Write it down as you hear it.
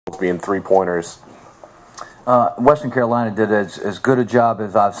being three-pointers. Western Carolina did as good a job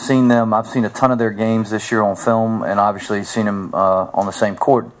as I've seen them. I've seen a ton of their games this year on film, and obviously seen them on the same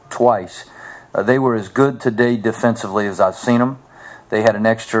court twice. They were as good today defensively as I've seen them. They had an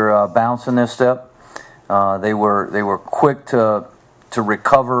extra bounce in their step. They were quick to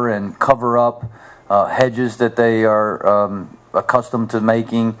recover and cover up hedges that they are accustomed to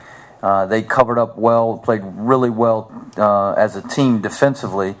making. They covered up well, played really well as a team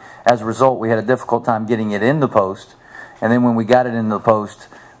defensively. As a result, we had a difficult time getting it in the post. And then when we got it in the post,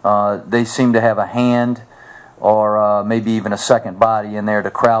 they seemed to have a hand or maybe even a second body in there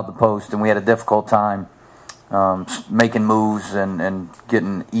to crowd the post, and we had a difficult time making moves and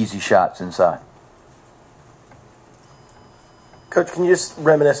getting easy shots inside. Coach, can you just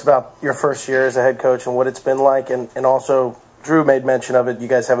reminisce about your first year as a head coach and what it's been like? And also, Drew made mention of it. You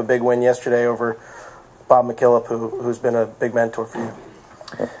guys have a big win yesterday over Bob McKillop, who's been a big mentor for you.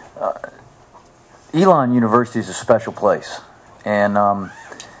 Elon University is a special place. And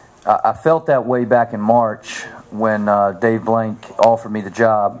I felt that way back in March when Dave Blank offered me the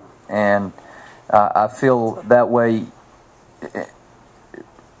job. And I feel that way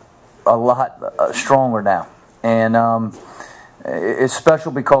a lot stronger now. And it's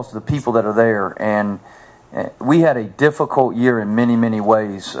special because of the people that are there. And we had a difficult year in many, many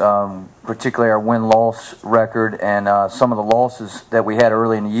ways, particularly our win-loss record and some of the losses that we had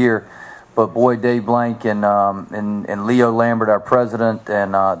early in the year. But boy, Dave Blank and Leo Lambert, our president,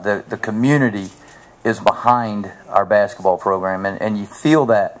 and the community is behind our basketball program. And you feel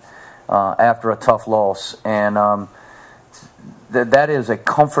that after a tough loss. And that is a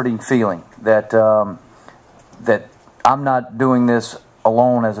comforting feeling that that I'm not doing this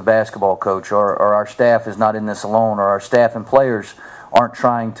alone as a basketball coach, or our staff is not in this alone, or our staff and players aren't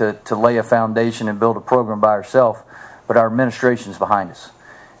trying to lay a foundation and build a program by ourselves, but our administration is behind us.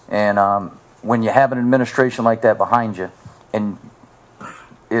 And when you have an administration like that behind you, and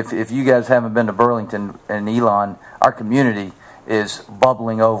if you guys haven't been to Burlington and Elon, our community is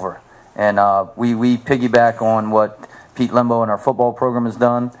bubbling over. And we piggyback on what Pete Limbo and our football program has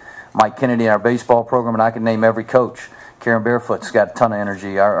done, Mike Kennedy and our baseball program, and I can name every coach. Karen Barefoot's got a ton of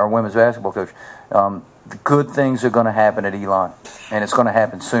energy, our women's basketball coach. The good things are going to happen at Elon, and it's going to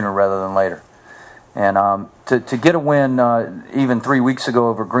happen sooner rather than later. And to get a win even 3 weeks ago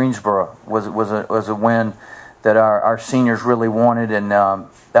over Greensboro was a win that our seniors really wanted, and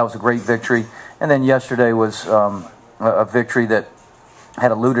that was a great victory. And then yesterday was a victory that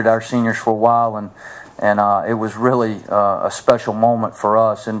had eluded our seniors for a while, and it was really a special moment for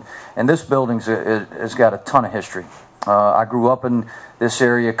us. And this building has got a ton of history. I grew up in this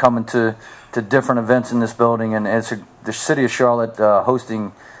area, coming to different events in this building, and it's the city of Charlotte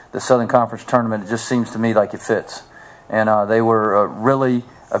hosting the Southern Conference tournament. It just seems to me like it fits. And they were really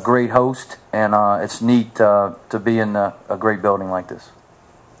a great host, and it's neat to be in a great building like this.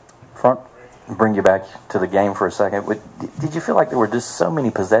 Front, bring you back to the game for a second. Did you feel like there were just so many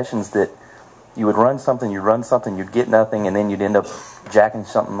possessions that you would run something, you'd get nothing, and then you'd end up jacking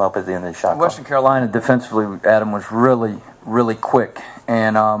something up at the end of the shot clock? Western Carolina defensively, Adam, was really, really quick.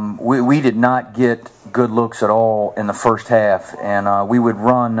 And we did not get good looks at all in the first half. And we would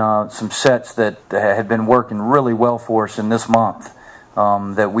run some sets that had been working really well for us in this month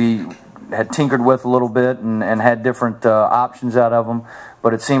that we had tinkered with a little bit and had different options out of them.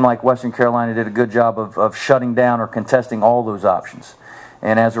 But it seemed like Western Carolina did a good job of shutting down or contesting all those options.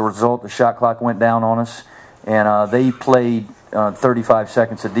 And as a result, the shot clock went down on us, and they played 35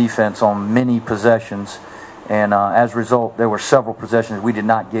 seconds of defense on many possessions. And as a result, there were several possessions we did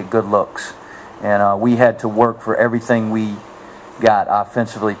not get good looks. And we had to work for everything we got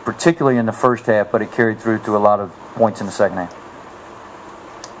offensively, particularly in the first half, but it carried through to a lot of points in the second half.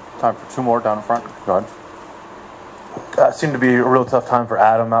 Time for two more down in front. Go ahead. Seemed to be a real tough time for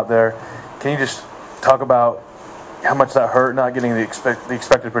Adam out there. Can you just talk about how much that hurt, not getting the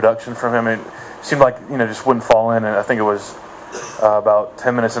expected production from him? It seemed like just wouldn't fall in, and I think it was about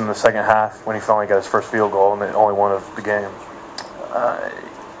 10 minutes into the second half when he finally got his first field goal, and the only one of the game.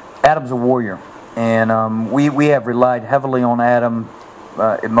 Adam's a warrior, and we have relied heavily on Adam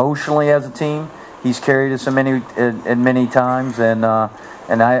emotionally as a team. He's carried us in many times, and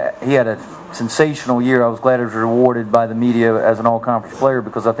he had a sensational year. I was glad he was rewarded by the media as an all-conference player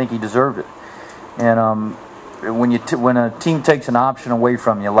because I think he deserved it. And when a team takes an option away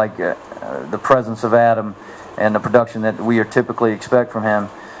from you, like the presence of Adam and the production that we are typically expect from him,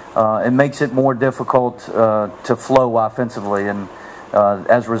 it makes it more difficult to flow offensively. And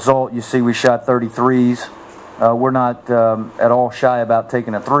as a result, you see we shot 33s. We're not at all shy about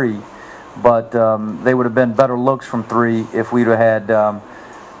taking a three, but they would have been better looks from three if we'd have had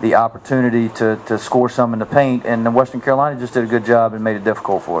the opportunity to score some in the paint, and Western Carolina just did a good job and made it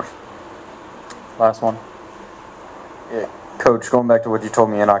difficult for us. Last one. Yeah. Coach, going back to what you told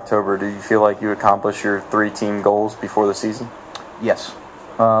me in October, do you feel like you accomplished your 3-team goals before the season? Yes.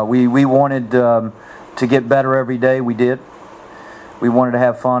 We wanted to get better every day. We did. We wanted to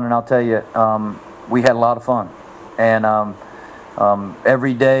have fun, and I'll tell you, we had a lot of fun. And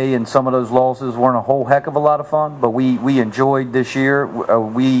every day, and some of those losses weren't a whole heck of a lot of fun, but we enjoyed this year.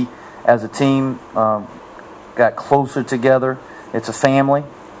 We, as a team, got closer together. It's a family,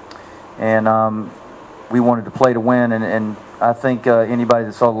 and we wanted to play to win, and I think anybody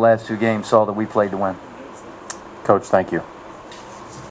that saw the last 2 games saw that we played to win. Coach, thank you.